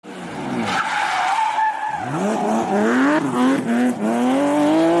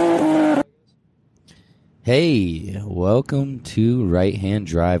Hey, welcome to Right Hand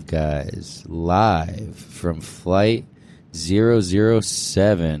Drive, guys. Live from Flight 007.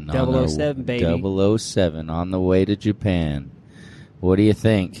 007, baby. 007 on the way to Japan. What do you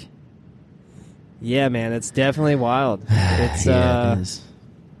think? Yeah, man, it's definitely wild. It's, Yeah, it is.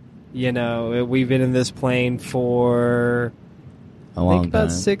 You know, we've been in this plane for A long about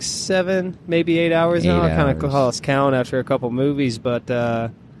time. 6, 7, maybe 8 hours now. 8 I kind of hours. lost count after a couple movies, but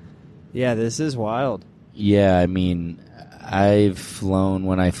yeah, this is wild. Yeah, I mean, I've flown,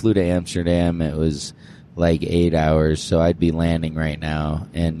 when I flew to Amsterdam, it was like 8 hours, so I'd be landing right now.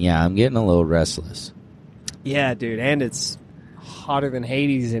 And yeah, I'm getting a little restless. Yeah, dude, and it's hotter than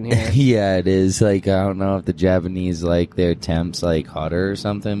Hades in here. Yeah, it is. Like, I don't know if the Japanese like their temps like hotter or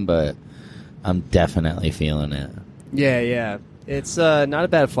something, but I'm definitely feeling it. Yeah. It's not a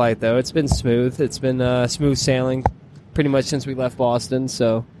bad flight, though. It's been smooth. It's been smooth sailing pretty much since we left Boston,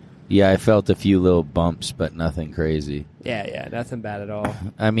 so... Yeah, I felt a few little bumps, but nothing crazy. Yeah, nothing bad at all.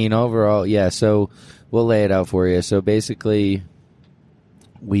 I mean, overall, yeah, so we'll lay it out for you. So basically,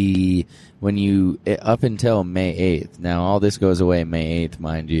 up until May 8th, now all this goes away May 8th,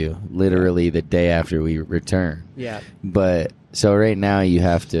 mind you, literally the day after we return. Yeah. But, so right now you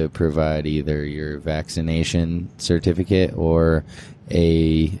have to provide either your vaccination certificate or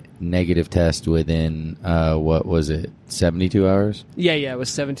a negative test within, 72 hours? Yeah, it was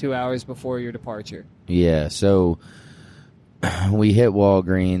 72 hours before your departure. Yeah, so we hit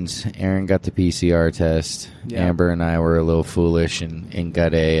Walgreens. Aaron got the PCR test. Yeah. Amber and I were a little foolish and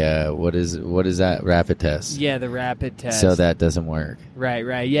got a, what is that? Rapid test. Yeah, the rapid test. So that doesn't work.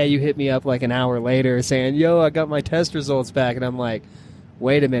 Right. Yeah, you hit me up like an hour later saying, yo, I got my test results back. And I'm like,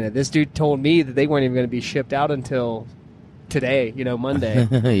 wait a minute. This dude told me that they weren't even going to be shipped out until today, Monday.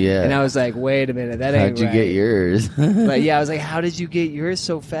 Yeah. And I was like, wait a minute, that ain't How'd you right. get yours? But yeah, I was like, how did you get yours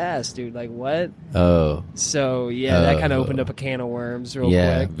so fast, dude? Like, what? Oh. So, yeah, that kind of opened up a can of worms real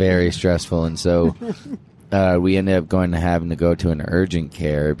Yeah, quick. very stressful. And so we ended up having to go to an urgent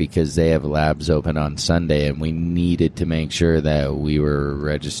care because they have labs open on Sunday, and we needed to make sure that we were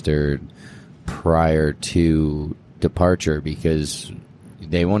registered prior to departure because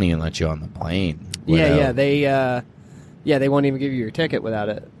they won't even let you on the plane. Yeah, they won't even give you your ticket without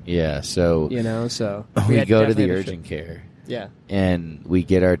it. Yeah, so So we go to the urgent care. Yeah. And we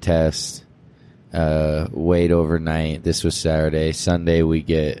get our test, wait overnight. This was Saturday. Sunday we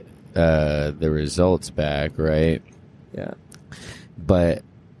get the results back, right? Yeah. But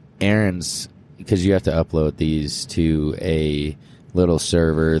Aaron's, because you have to upload these to a little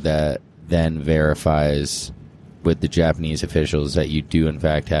server that then verifies with the Japanese officials that you do in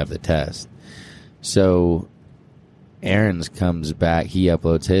fact have the test. So Aaron's comes back, he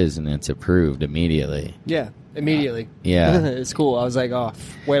uploads his, and it's approved immediately. Yeah, immediately. Yeah. It's cool. I was like,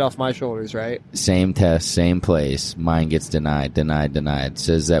 weight off my shoulders, right? Same test, same place. Mine gets denied.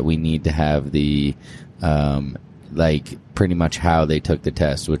 Says that we need to have the, pretty much how they took the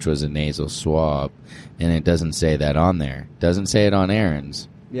test, which was a nasal swab. And it doesn't say that on there. Doesn't say it on Aaron's.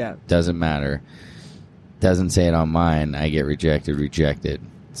 Yeah. Doesn't matter. Doesn't say it on mine. I get rejected.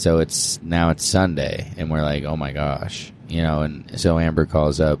 So now it's Sunday, and we're like, oh my gosh, and so Amber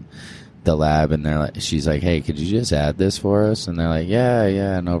calls up the lab, and she's like, hey, could you just add this for us? And they're like,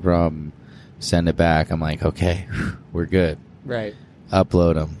 yeah, no problem. Send it back. I'm like, okay, we're good. Right.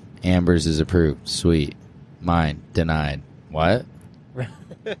 Upload them. Amber's is approved. Sweet. Mine, denied. What?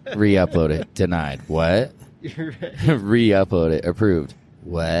 Re-upload it. Denied. What? Re-upload it. Approved.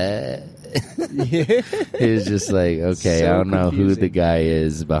 What? It was just like, okay, So I don't know who confusing. the guy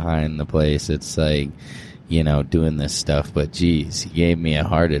is behind the place. It's like, doing this stuff, but geez, he gave me a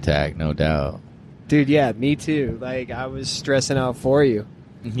heart attack, no doubt. Dude, yeah, me too. Like, I was stressing out for you.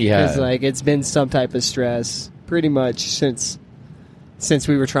 Yeah. Because, it's been some type of stress pretty much since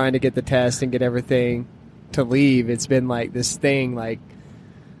we were trying to get the test and get everything to leave. It's been, this thing,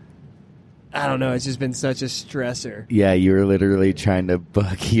 I don't know. It's just been such a stressor. Yeah, you were literally trying to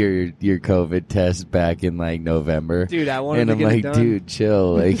book your COVID test back in November. Dude, I wanted and to I'm get like, it done. dude,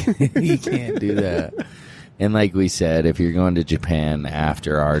 chill. You can't do that. And like we said, if you're going to Japan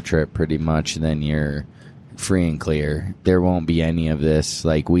after our trip pretty much, then you're free and clear. There won't be any of this.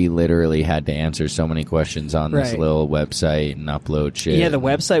 We literally had to answer so many questions on this Right. little website and upload shit. Yeah, the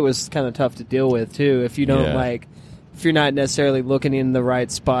website was kind of tough to deal with, too. If you don't, if you're not necessarily looking in the right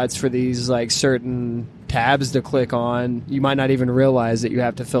spots for these, certain tabs to click on, you might not even realize that you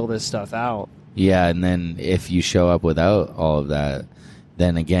have to fill this stuff out. Yeah, and then if you show up without all of that,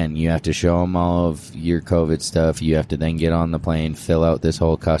 then again, you have to show them all of your COVID stuff. You have to then get on the plane, fill out this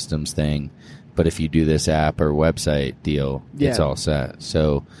whole customs thing. But if you do this app or website deal, it's Yeah. all set.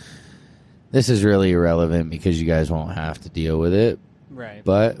 So this is really irrelevant because you guys won't have to deal with it. Right.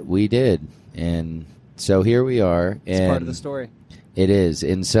 But we did. And so here we are. It's part of the story. It is.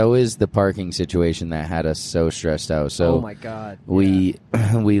 And so is the parking situation that had us so stressed out. So oh, my God. We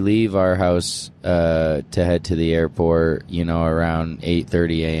leave our house to head to the airport, around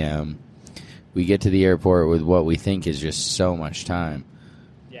 8:30 a.m. We get to the airport with what we think is just so much time.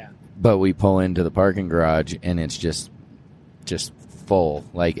 Yeah. But we pull into the parking garage, and it's just full.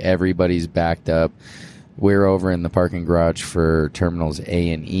 Like, everybody's backed up. We're over in the parking garage for terminals A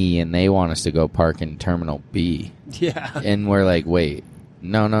and E, and they want us to go park in terminal B. Yeah. And we're like, wait,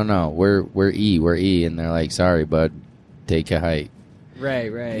 no, we're E. And they're like, sorry, bud, take a hike.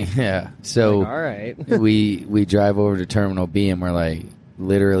 Right. Yeah. So like, all right. we drive over to terminal B, and we're like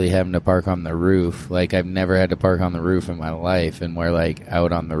literally having to park on the roof. Like, I've never had to park on the roof in my life, and we're like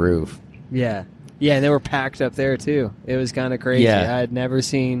out on the roof. Yeah. Yeah, and they were packed up there too. It was kind of crazy. Yeah. I had never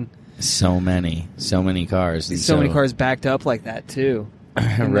seen so many cars. And so many cars backed up like that too.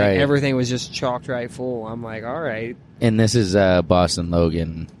 And right. Everything was just chalked right full. I'm like, all right. And this is Boston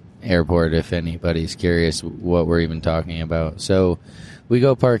Logan Airport, if anybody's curious what we're even talking about. So we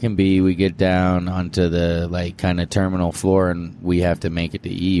go park in B, we get down onto the kind of terminal floor, and we have to make it to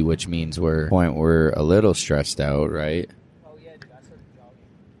E, which means we're a little stressed out, right? Oh yeah, dude, I started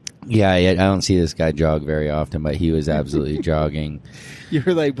jogging. Yeah, I don't see this guy jog very often, but he was absolutely jogging. You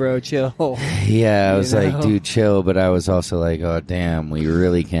were like, bro, chill. Yeah, I was like, dude, chill. But I was also like, oh, damn, we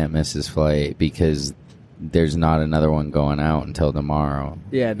really can't miss this flight because there's not another one going out until tomorrow.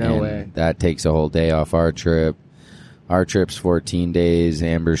 Yeah, no way. That takes a whole day off our trip. Our trip's 14 days.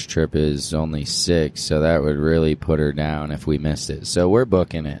 Amber's trip is only 6, so that would really put her down if we missed it. So we're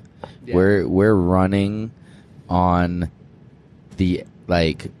booking it. Yeah. We're running on the,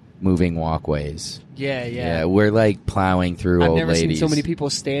 moving walkways. Yeah. We're plowing through old ladies. I've never seen so many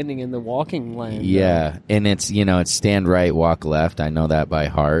people standing in the walking lane. Yeah, and it's stand right, walk left. I know that by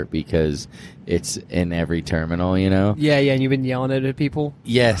heart because it's in every terminal. Yeah, and you've been yelling at people.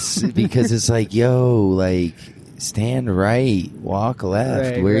 Yes, because it's stand right, walk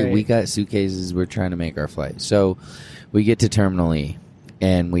left. Right. We got suitcases. We're trying to make our flight. So we get to Terminal E,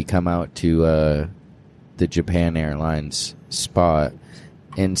 and we come out to the Japan Airlines spot.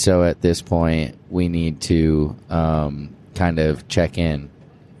 And so at this point, we need to kind of check in.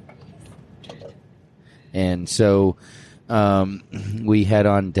 And so we head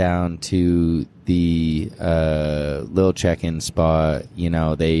on down to the little check-in spot.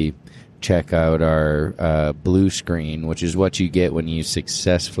 They check out our blue screen, which is what you get when you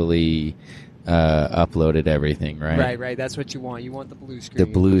successfully uploaded everything, right? Right. That's what you want. You want the blue screen.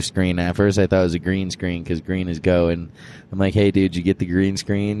 The blue screen. At first, I thought it was a green screen because green is go. And I'm like, hey, dude, you get the green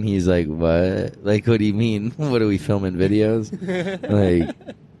screen? He's like, what? What do you mean? What are we filming videos?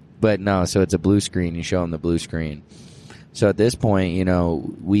 But no, so it's a blue screen. You show them the blue screen. So at this point,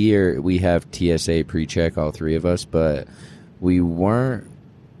 we have TSA pre-check, all three of us, but we weren't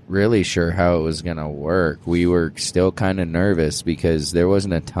really sure how it was going to work. We were still kind of nervous because there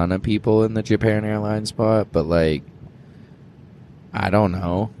wasn't a ton of people in the Japan Airlines spot, but I don't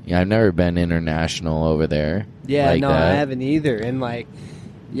know. Yeah, I've never been international over there. Yeah, no, that. I haven't either. And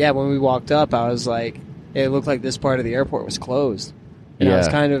when we walked up, I was like, it looked like this part of the airport was closed. And I was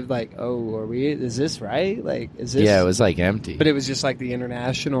kind of like, oh, is this right? Is this? Yeah, it was empty. But it was just the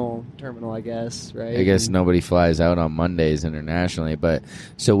international terminal, I guess, right? I guess nobody flies out on Mondays internationally. But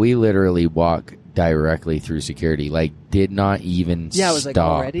so we literally walk directly through security. Did not even stop. Yeah, I was like,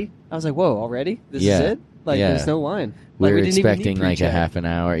 already? I was like, whoa, already? This is it? There's no line. We were expecting a half an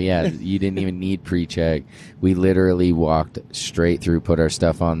hour. Yeah, you didn't even need pre-check. We literally walked straight through, put our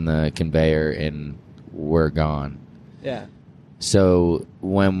stuff on the conveyor, and we're gone. Yeah. So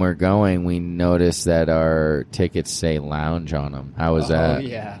when we're going, we noticed that our tickets say lounge on them. How was that? Oh,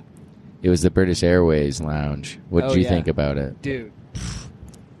 yeah. It was the British Airways lounge. What did you think about it? Dude,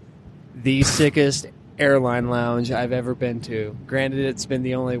 the sickest airline lounge I've ever been to. Granted, it's been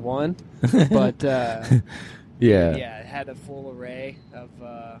the only one, but yeah, it had a full array of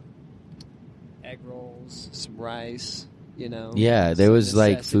egg rolls, some rice, Yeah, there was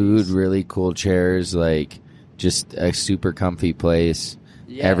food, really cool chairs, just a super comfy place.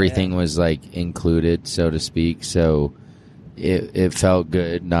 Yeah, everything was included, so to speak. So it felt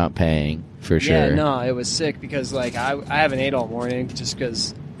good not paying for sure. Yeah, no, it was sick because I haven't ate all morning just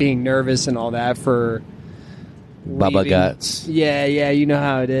because being nervous and all that for Bubba guts. Yeah, you know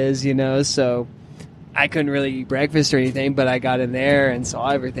how it is, So I couldn't really eat breakfast or anything, but I got in there and saw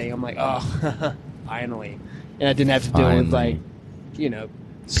everything. I'm like, oh, finally, and I didn't have to deal with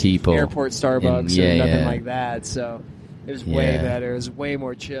people, airport Starbucks or nothing like that. So It was way better. It was way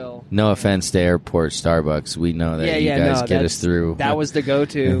more chill. No offense to Airport Starbucks. We know that you guys get us through. That was the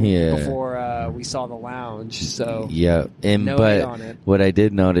go-to before we saw the lounge. So yeah, no hate on it. What I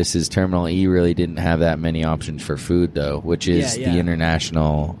did notice is Terminal E really didn't have that many options for food, though, which is the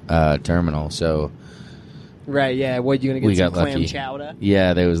international terminal. So right, yeah. What, you gonna get some clam chowder?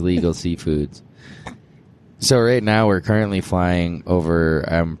 Yeah, there was legal seafoods. So right now we're currently flying over,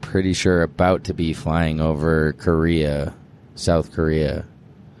 I'm pretty sure about to be flying over Korea, South Korea,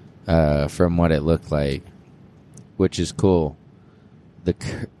 from what it looked like, which is cool. The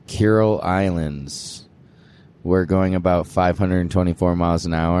Kuril Islands, we're going about 524 miles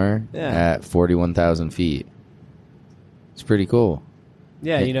an hour at 41,000 feet. It's pretty cool.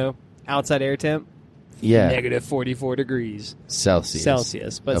 Yeah, outside air temp, negative 44 degrees.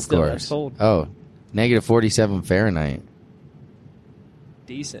 Celsius. But of still, course. That's cold. Oh, negative 47 Fahrenheit.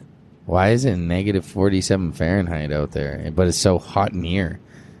 Decent. Why is it negative 47 Fahrenheit out there? But it's so hot in here.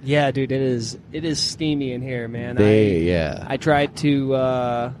 Yeah, dude, it is steamy in here, man. I tried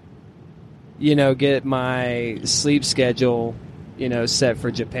to, get my sleep schedule, set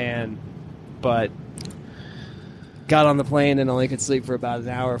for Japan, but got on the plane and only could sleep for about an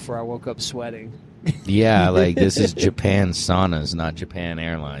hour before I woke up sweating. Yeah, like this is Japan saunas, not Japan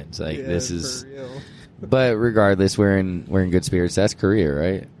Airlines. Like this is. For real. But regardless, we're in good spirits. That's Korea,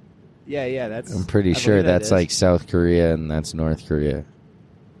 right? Yeah. I'm pretty sure that's like South Korea and that's North Korea.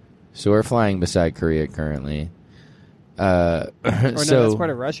 So we're flying beside Korea currently. No, that's part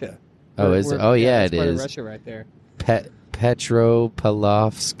of Russia. Oh, is it? Oh, yeah, it is. Part of Russia right there.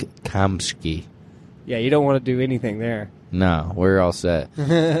 Petropavlovsk-Kamsky. Yeah, you don't want to do anything there. No, we're all set.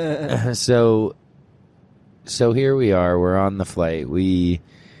 So here we are. We're on the flight. We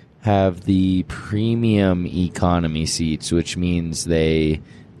have the premium economy seats, which means they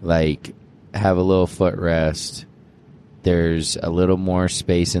have a little footrest. There's a little more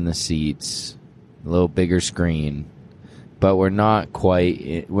space in the seats, a little bigger screen, but we're not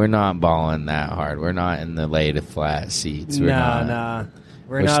balling that hard. We're not in the lay to flat seats. Nah.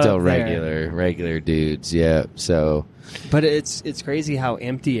 We're not still up there. regular dudes. Yeah. So, but it's crazy how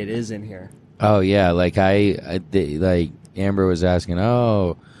empty it is in here. Oh yeah, Amber was asking,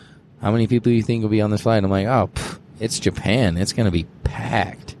 how many people do you think will be on this flight? I'm like, it's Japan. It's going to be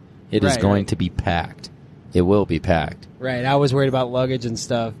packed. It is going to be packed. It will be packed. Right. I was worried about luggage and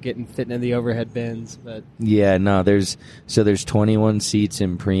stuff fitting in the overhead bins, but yeah, no. There's 21 seats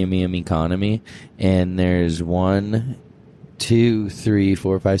in premium economy, and there's 1, 2, 3,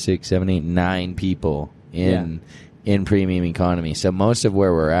 4, 5, 6, 7, 8, 9 people in premium economy. So most of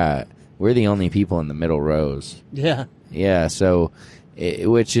where we're at, we're the only people in the middle rows. Yeah. Yeah. So,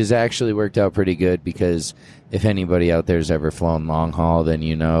 which has actually worked out pretty good because if anybody out there's ever flown long haul, then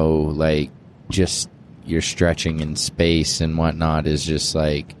just your stretching in space and whatnot is just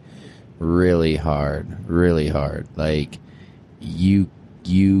really hard. Like you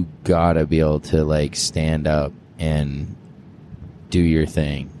gotta be able to stand up and do your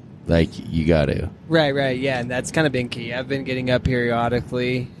thing. You gotta. Right, yeah, and that's kind of been key. I've been getting up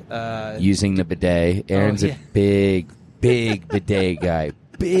periodically. Using the bidet. Aaron's a big bidet guy.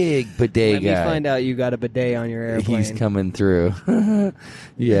 Let me find out you got a bidet on your airplane. He's coming through.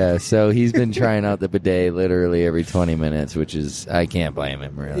 Yeah, so he's been trying out the bidet literally every 20 minutes, which is, I can't blame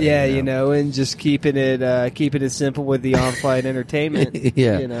him, really. Yeah, and just keeping it simple with the on-flight entertainment,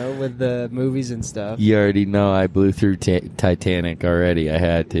 with the movies and stuff. You already know I blew through Titanic already. I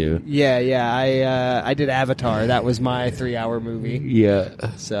had to. Yeah, I did Avatar. That was my 3-hour movie.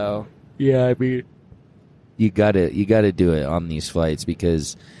 Yeah. So. Yeah, I mean, you gotta do it on these flights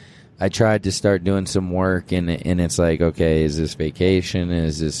because I tried to start doing some work and it's okay, is this vacation?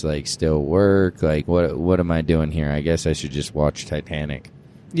 Is this still work? What am I doing here? I guess I should just watch Titanic.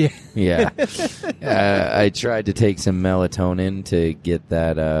 Yeah. I tried to take some melatonin to get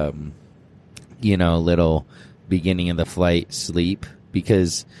that little beginning of the flight sleep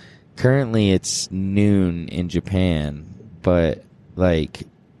because currently it's noon in Japan, but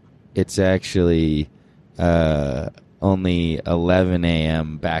it's actually only 11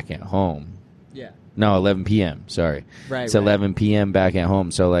 a.m. back at home. Yeah. No, 11 p.m. Sorry. Right. It's 11 p.m. back at home.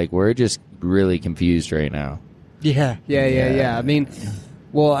 So we're just really confused right now. Yeah. I mean,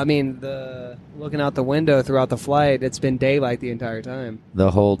 looking out the window throughout the flight, it's been daylight the entire time. The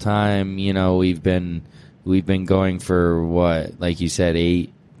whole time, we've been going for what, like you said,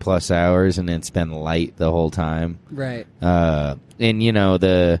 8+ hours, and it's been light the whole time. Right. And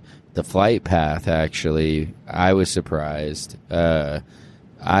the flight path, actually, I was surprised. I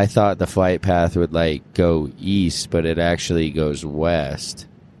thought the flight path would go east, but it actually goes west.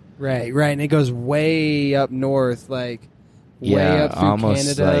 Right, and it goes way up north, like way up through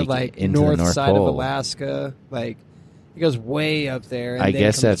almost Canada, like into the north North side Pole. of Alaska. Like it goes way up there. And I then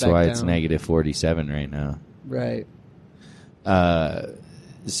guess comes that's back why down. it's negative 47 right now. Right.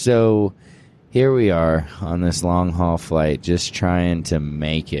 So here we are on this long haul flight, just trying to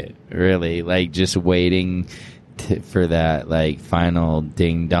make it. Really, like just waiting for that like final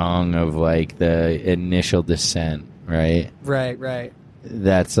ding dong of like the initial descent. Right.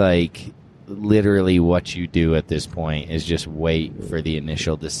 That's like literally what you do at this point is just wait for the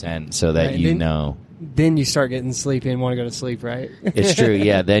initial descent so that you know. Then you start getting sleepy and want to go to sleep, right? It's true,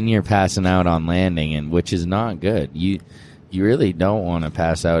 yeah. Then you're passing out on landing, and which is not good. You really don't want to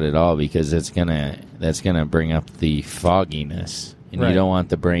pass out at all because that's gonna bring up the fogginess, and you don't want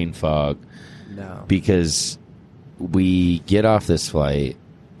the brain fog. No, because we get off this flight,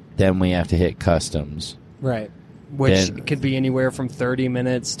 then we have to hit customs, right? Which could be anywhere from 30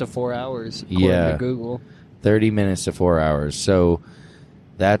 minutes to 4 hours, according to Google. 30 minutes to 4 hours. So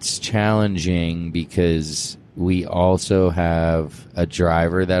that's challenging because we also have a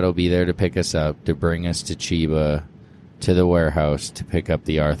driver that'll be there to pick us up, to bring us to Chiba, to the warehouse, to pick up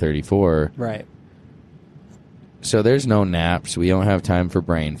the R34. Right. So there's no naps. We don't have time for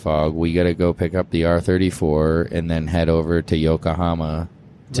brain fog. We got to go pick up the R34 and then head over to Yokohama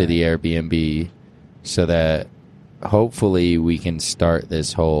to the Airbnb so that hopefully we can start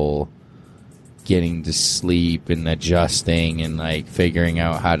this whole getting to sleep and adjusting and like figuring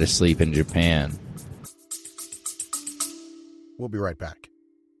out how to sleep in Japan. We'll be right back.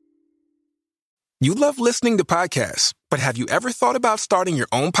 You love listening to podcasts, but have you ever thought about starting your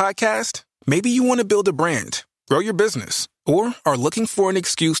own podcast? Maybe you want to build a brand, grow your business, or are looking for an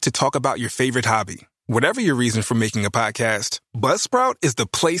excuse to talk about your favorite hobby. Whatever your reason for making a podcast, Buzzsprout is the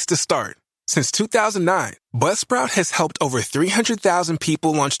place to start. Since 2009, Buzzsprout has helped over 300,000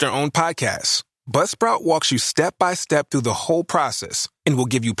 people launch their own podcasts. Buzzsprout walks you step by step through the whole process and will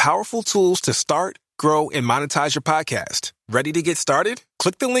give you powerful tools to start, grow, and monetize your podcast. Ready to get started?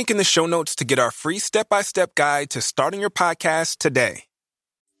 Click the link in the show notes to get our free step-by-step guide to starting your podcast today.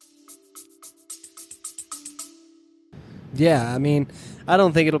 Yeah, I mean, I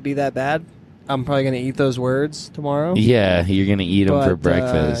don't think it'll be that bad. I'm probably going to eat those words tomorrow. Yeah, you're going to eat them for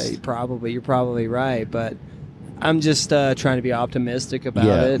breakfast. You're probably right, but I'm just trying to be optimistic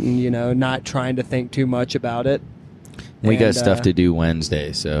about it and, not trying to think too much about it. We got stuff to do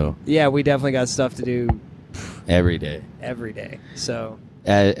Wednesday, so... Yeah, we definitely got stuff to do... Every day. So...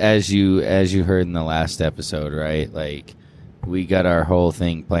 As you heard in the last episode, right? Like, we got our whole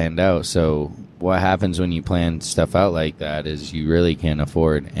thing planned out, so what happens when you plan stuff out like that is you really can't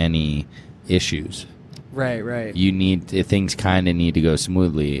afford any issues. Right. Things kind of need to go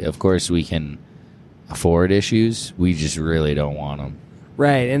smoothly. Of course, we can afford issues. We just really don't want them.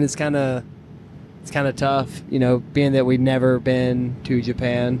 Right, and it's kind of tough, being that we've never been to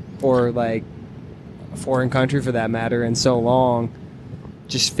Japan or like a foreign country for that matter in so long.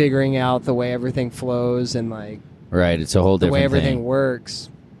 Just figuring out the way everything flows and like it's a whole different the way everything thing. Works.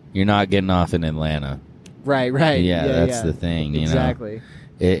 You're not getting off in Atlanta. Right. Yeah, that's the thing. Exactly.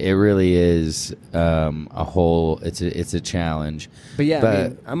 It really is a whole. It's a challenge. But I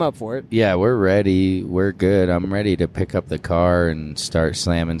mean, I'm up for it. Yeah, we're ready. We're good. I'm ready to pick up the car and start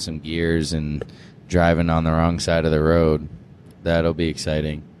slamming some gears and driving on the wrong side of the road. That'll be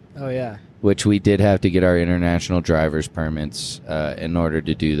exciting. Oh yeah. Which we did have to get our international driver's permits in order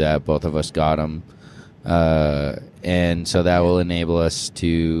to do that. Both of us got them, and so that will enable us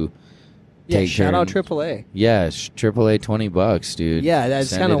to. Shout out AAA. Yeah, AAA $20, dude. Yeah,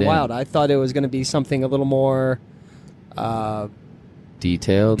 that's kind of wild. I thought it was going to be something a little more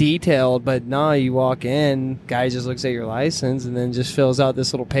detailed, but no, you walk in, guy just looks at your license and then just fills out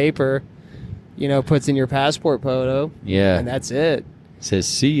this little paper, puts in your passport photo. Yeah. And that's it. Says,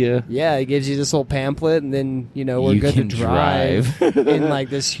 see ya. Yeah, it gives you this little pamphlet, and then, we're good to drive in, like,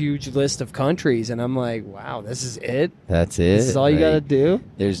 this huge list of countries. And I'm like, wow, this is it? That's it? This is all you got to do?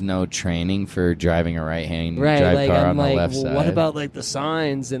 There's no training for driving a right-hand drive car I'm on the left side. What about, like, the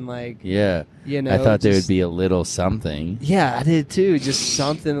signs and, like... Yeah. I thought there would be a little something. Yeah, I did, too. Just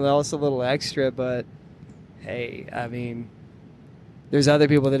something else, a little extra. But, hey, I mean, there's other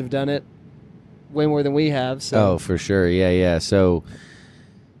people that have done it way more than we have. So. Oh, for sure. Yeah. So...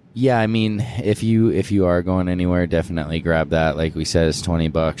 Yeah, I mean, if you are going anywhere, definitely grab that. Like we said, it's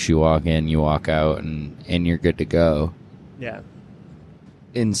 $20. You walk in, you walk out, and you're good to go. Yeah.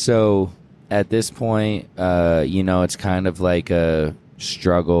 And so at this point, it's kind of like a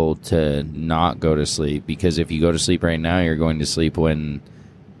struggle to not go to sleep, because if you go to sleep right now, you're going to sleep when,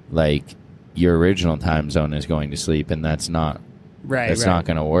 like, your original time zone is going to sleep, and that's not Right. That's not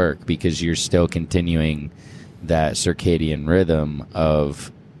going to work because you're still continuing that circadian rhythm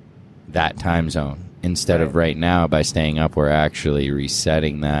of that time zone. Instead of right now, by staying up, we're actually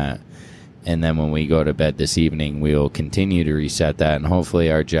resetting that. And then when we go to bed this evening, we'll continue to reset that, and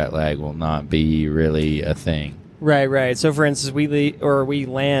hopefully our jet lag will not be really a thing. Right. So, for instance, we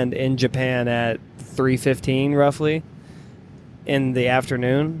land in Japan at 3:15 roughly in the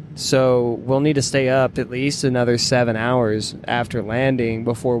afternoon. So we'll need to stay up at least another 7 hours after landing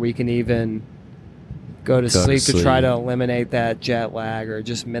before we can even go to sleep to try to eliminate that jet lag or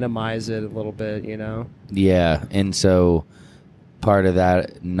just minimize it a little bit, you know? Yeah, and so part of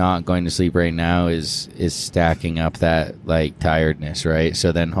that not going to sleep right now is stacking up that, like, tiredness, right?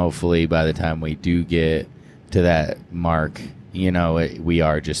 So then hopefully by the time we do get to that mark, you know, we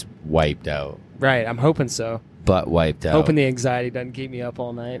are just wiped out. Right, I'm hoping so. But wiped out. Hoping the anxiety doesn't keep me up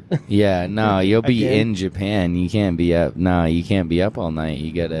all night. Yeah, no, you'll be in Japan. You can't be up. No, you can't be up all night.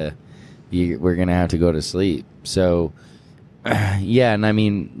 We're gonna have to go to sleep. So, yeah, and I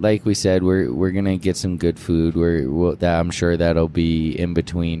mean, like we said, we're gonna get some good food. I'm sure that'll be in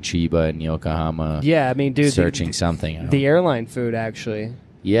between Chiba and Yokohama. Yeah, I mean, dude, searching something out. The airline food, actually.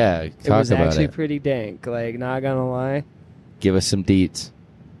 Yeah, it was actually pretty dank. Like, not gonna lie. Give us some deets.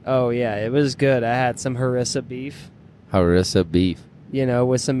 Oh yeah, it was good. I had some harissa beef. Harissa beef. You know,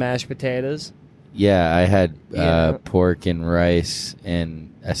 with some mashed potatoes. Yeah, I had pork and rice and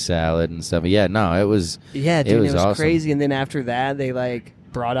a salad and stuff. Yeah, no, it was. Yeah, dude, it was awesome. crazy. And then after that, they like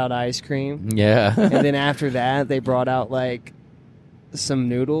brought out ice cream. Yeah. And then after that, they brought out like some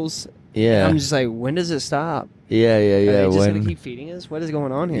noodles. Yeah. And I'm just like, when does it stop? Yeah. Are they just gonna keep feeding us? What is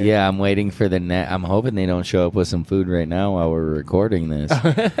going on here? Yeah, I'm waiting for the net. I'm hoping they don't show up with some food right now while we're recording this.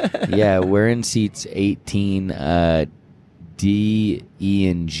 Yeah, we're in seats 18, D, E,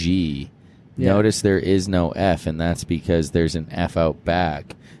 and G. Yeah. Notice there is no F, and that's because there's an F out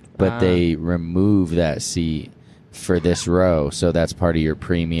back. But they remove that seat for this row, so that's part of your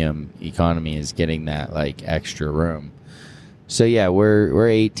premium economy is getting that like extra room. So yeah, we're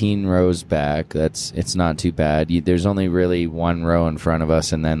 18 rows back. It's not too bad. There's only really one row in front of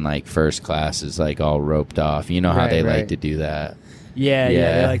us, and then like first class is like all roped off. You know how they like to do that. Yeah,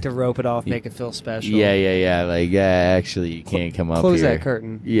 they like to rope it off, make it feel special. Yeah. Like, actually, you can't come up here. Close that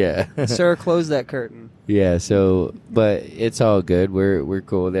curtain. Yeah. Sir, close that curtain. Yeah, so, but it's all good. We're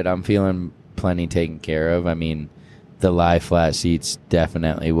cool with it. I'm feeling plenty taken care of. I mean, the lie flat seats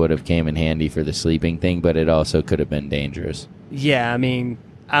definitely would have came in handy for the sleeping thing, but it also could have been dangerous. Yeah, I mean,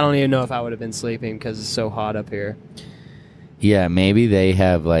 I don't even know if I would have been sleeping because it's so hot up here. Yeah, maybe they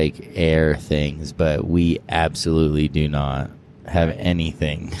have, like, air things, but we absolutely do not have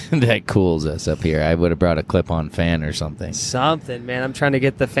anything that cools us up here. I would have brought a clip-on fan or something. Something, man. I'm trying to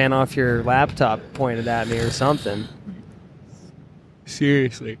get the fan off your laptop pointed at me or something.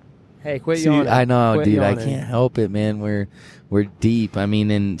 Seriously. Hey, quit yawning. I know, quit dude. yawning. I can't help it, man. We're deep. I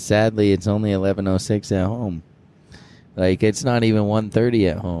mean, and sadly, it's only 11:06 at home. Like, it's not even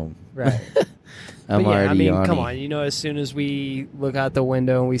 1:30 at home. Right. I'm already yawning. Come on. You know, as soon as we look out the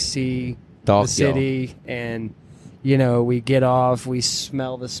window and we see Tokyo. The city and, you know, we get off, we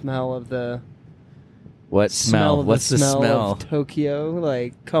smell the smell of the... What smell? What's the smell? Of Tokyo.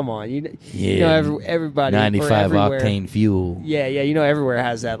 Like, come on. You know, everybody... 95 octane fuel. Yeah, you know, everywhere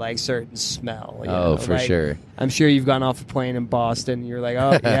has that, like, certain smell. You know? For like, sure. I'm sure you've gone off a plane in Boston and you're like,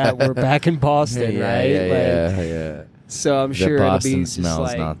 oh, yeah, we're back in Boston, right? Yeah. So I'm sure the Boston it'll be smell's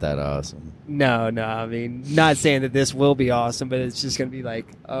just like, not that awesome. No, I mean, not saying that this will be awesome, but it's just going to be like,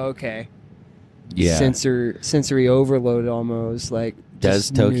 oh, okay. Yeah. Sensory overload almost. Like,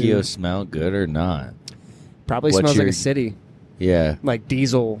 does Tokyo smell good or not? Probably smells like a city. Yeah. Like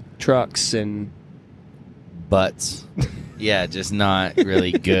diesel trucks and... butts. Yeah, just not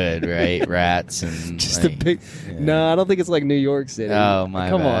really good, right? Rats and... just like, a big... Yeah. No, I don't think it's like New York City. Oh, my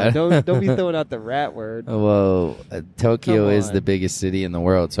bad. Come on, don't be throwing out the rat word. Well, Tokyo is the biggest city in the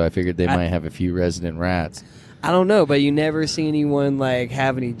world, so I figured they might have a few resident rats. I don't know, but you never see anyone like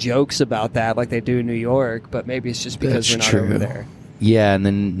have any jokes about that like they do in New York, but maybe it's just because we're not over there. Yeah, and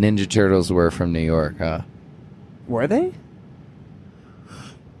then Ninja Turtles were from New York, huh? Were they?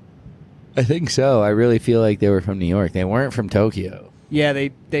 I think so. I really feel like they were from New York. They weren't from Tokyo. Yeah,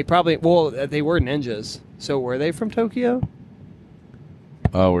 they probably... Well, they were ninjas. So were they from Tokyo?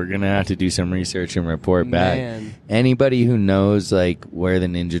 Oh, we're going to have to do some research and report back. Anybody who knows like where the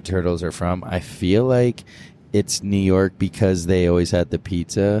Ninja Turtles are from, I feel like it's New York because they always had the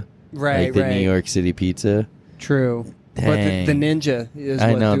pizza. Right, like the New York City pizza. True. Dang. But the ninja is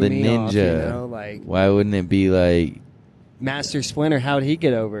what threw me off, you know? Like, why wouldn't it be like Master Splinter, how'd he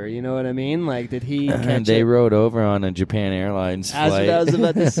get over? You know what I mean? Like, did he catch They it? rode over on a Japan Airlines That's flight. what I was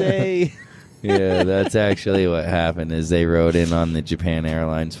about to say. Yeah, that's actually what happened. Is they rode in on the Japan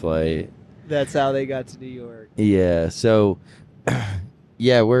Airlines flight. That's how they got to New York. Yeah. So,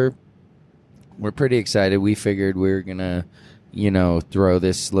 yeah, we're pretty excited. We figured we were gonna, throw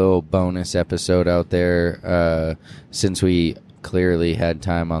this little bonus episode out there since we clearly had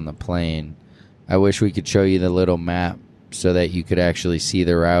time on the plane. I wish we could show you the little map so that you could actually see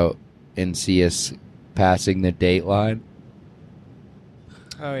the route and see us passing the date line.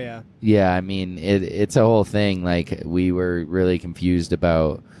 Oh, yeah. Yeah, I mean, it's a whole thing. Like, we were really confused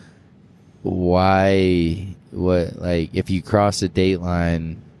about if you cross the date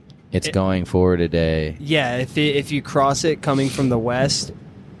line, it's going forward a day. Yeah, if you cross it coming from the west,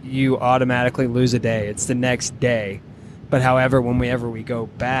 you automatically lose a day. It's the next day. But however, whenever we go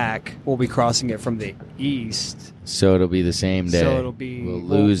back, we'll be crossing it from the east. So it'll be the same day. So it'll be we'll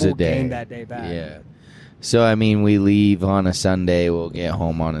lose a day. Gain that day back. Yeah. So I mean, we leave on a Sunday. We'll get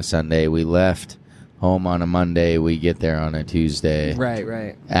home on a Sunday. We left home on a Monday. We get there on a Tuesday.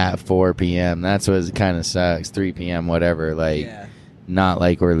 Right. At 4 p.m. That's what kind of sucks. 3 p.m. Whatever. Like, not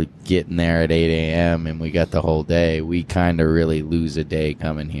like we're getting there at 8 a.m. and we got the whole day. We kind of really lose a day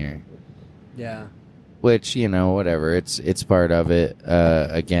coming here. Yeah. Which, whatever. It's part of it.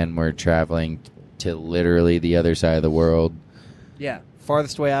 Again, we're traveling to literally the other side of the world. Yeah.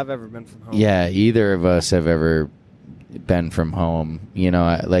 Farthest way I've ever been from home. Yeah, either of us have ever been from home.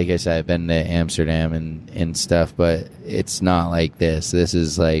 Like I said, I've been to Amsterdam and stuff, but it's not like this. This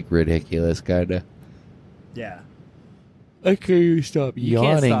is like ridiculous, kind of. Yeah. I can't even stop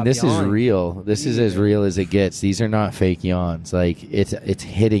yawning. Stop this yawning. is real. This is as real as it gets. These are not fake yawns. Like, it's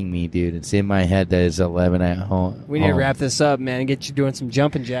hitting me, dude. It's in my head that it's 11 at home. We need to wrap this up, man, and get you doing some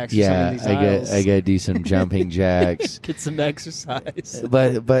jumping jacks. Yeah, or some of these I got to do some jumping jacks. Get some exercise.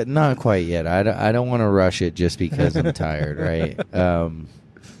 But not quite yet. I don't want to rush it just because I'm tired, right?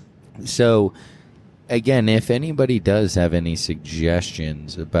 So, again, if anybody does have any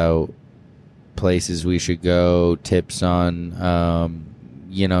suggestions about places we should go, tips on,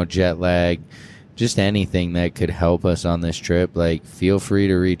 jet lag, just anything that could help us on this trip, like, feel free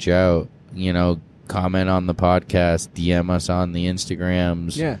to reach out, comment on the podcast, DM us on the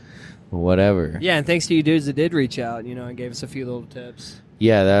Instagrams. Yeah. Whatever. Yeah, and thanks to you dudes that did reach out, and gave us a few little tips.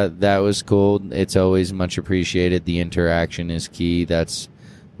 Yeah, that was cool. It's always much appreciated. The interaction is key. That's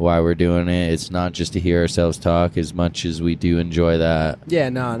why we're doing it. It's not just to hear ourselves talk as much as we do enjoy that. Yeah,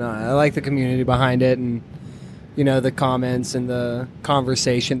 no. I like the community behind it and, the comments and the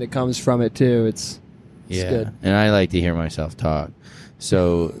conversation that comes from it, too. It's good. And I like to hear myself talk.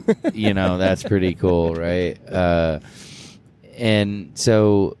 So, that's pretty cool, right? And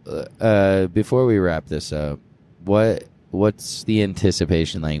so, before we wrap this up, what's the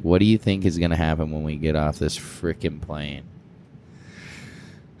anticipation like? What do you think is going to happen when we get off this frickin' plane?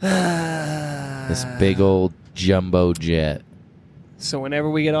 This big old jumbo jet. So whenever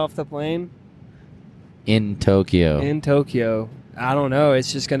we get off the plane? In Tokyo. I don't know.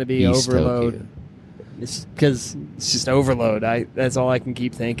 It's just going to be East overload. Tokyo. It's because it's just overload. That's all I can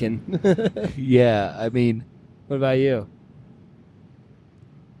keep thinking. Yeah, I mean... What about you?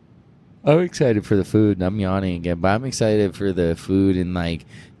 I'm excited for the food, and I'm yawning again, but I'm excited for the food and, like,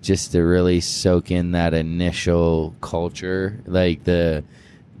 just to really soak in that initial culture.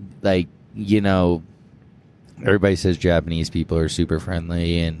 Everybody says Japanese people are super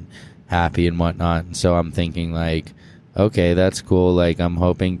friendly and happy and whatnot, and so I'm thinking, like, okay, that's cool. Like, I'm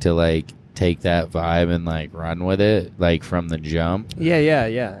hoping to, like, take that vibe and, like, run with it, like, from the jump. Yeah,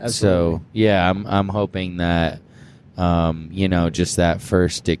 absolutely. So, yeah, I'm hoping that, just that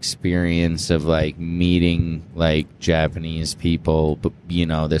first experience of, like, meeting, like, Japanese people, but,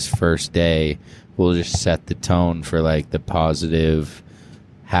 this first day will just set the tone for, like, the positive,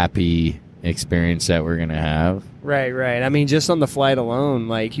 happy experience that we're going to have. Right. I mean, just on the flight alone,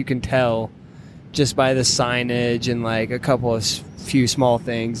 like, you can tell just by the signage and, like, a couple of few small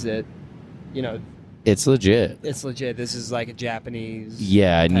things that, it's legit. It's legit. This is like a Japanese.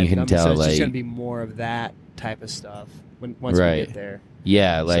 Yeah, and you can tell, so it's like, just going to be more of that type of stuff once we get there.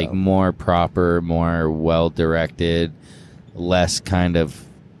 Yeah, like more proper, more well-directed, less kind of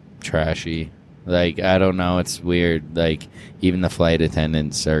trashy. Like, I don't know, it's weird. Like, even the flight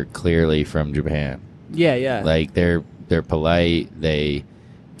attendants are clearly from Japan. Yeah. Like, they're polite, they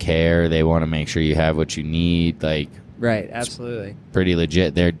care, they want to make sure you have what you need. Like, right, absolutely. Pretty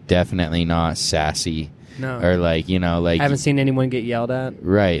legit. They're definitely not sassy. No. Or, like, like... I haven't seen anyone get yelled at.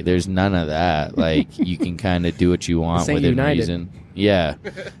 Right, there's none of that. Like, you can kind of do what you want within reason. Yeah.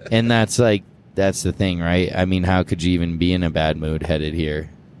 And that's, like, that's the thing, right? I mean, how could you even be in a bad mood headed here?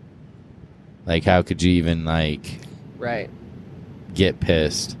 Like, how could you even, like, right, get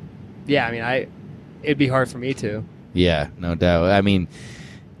pissed? Yeah, I mean, it'd be hard for me to. Yeah, no doubt. I mean,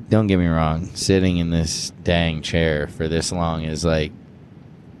 don't get me wrong. Sitting in this dang chair for this long is, like,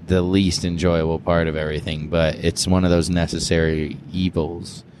 the least enjoyable part of everything, but it's one of those necessary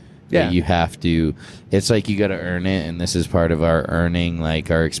evils that you have to. It's like you got to earn it, and this is part of our earning,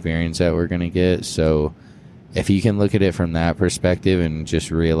 like, our experience that we're going to get. So if you can look at it from that perspective and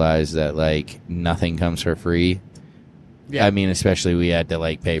just realize that, like, nothing comes for free. Yeah. I mean, especially we had to,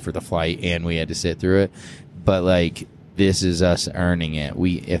 like, pay for the flight and we had to sit through it, but, like, this is us earning it.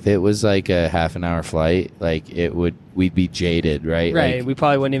 If it was like a half an hour flight, like, we'd be jaded, right? Right. Like, we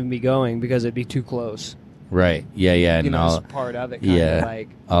probably wouldn't even be going because it'd be too close. Right. Yeah. And all part of it. Kinda like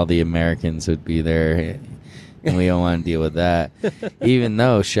all the Americans would be there, and we don't want to deal with that. Even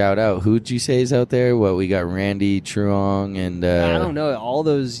though, shout out, who'd you say is out there? What, we got Randy Truong and I don't know, all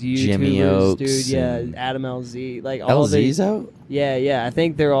those YouTubers, Jimmy Oaks, dude. Yeah, Adam LZ, like all LZ's out. Yeah. I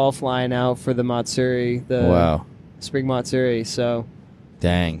think they're all flying out for the Matsuri, Spring Matsuri. So,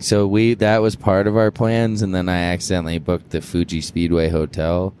 dang. So that was part of our plans, and then I accidentally booked the Fuji Speedway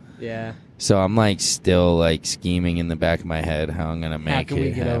Hotel. Yeah. So I'm, like, still, like, scheming in the back of my head how I'm gonna make it. How can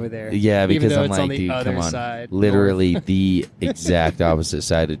we get over there? Yeah, because I'm it's like, on the dude, other come on. side, Literally the exact opposite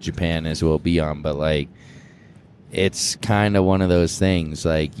side of Japan as we'll be on, but, like, it's kind of one of those things.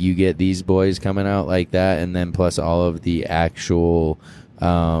 Like, you get these boys coming out like that, and then plus all of the actual,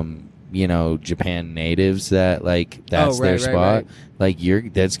 Japan natives that, like, that's their spot. Right.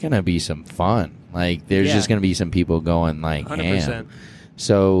 Like, that's gonna be some fun. Like, there's just gonna be some people going, like, 100%. Ham.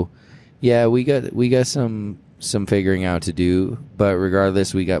 So, yeah, we got some figuring out to do, but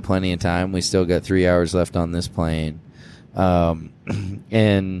regardless, we got plenty of time. We still got 3 hours left on this plane,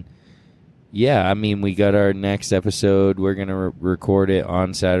 and yeah, I mean, we got our next episode. We're gonna record it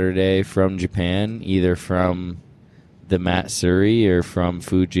on Saturday from Japan, either from the Matsuri or from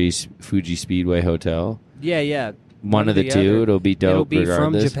Fuji Speedway Hotel. Yeah. One of the two. Other. It'll be dope. It'll be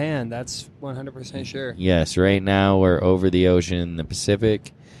regardless. from Japan. That's 100% sure. Yes, right now we're over the ocean in the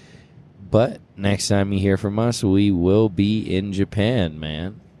Pacific. But next time you hear from us, we will be in Japan,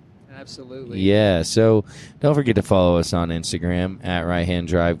 man. Absolutely. Yeah, so don't forget to follow us on Instagram at Right Hand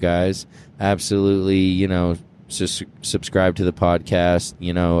Drive, guys. Absolutely, subscribe to the podcast,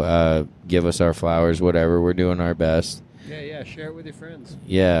 give us our flowers, whatever. We're doing our best. Yeah, share it with your friends.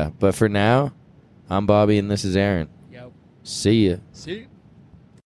 Yeah, but for now, I'm Bobby and this is Aaron. Yo. See ya. See ya.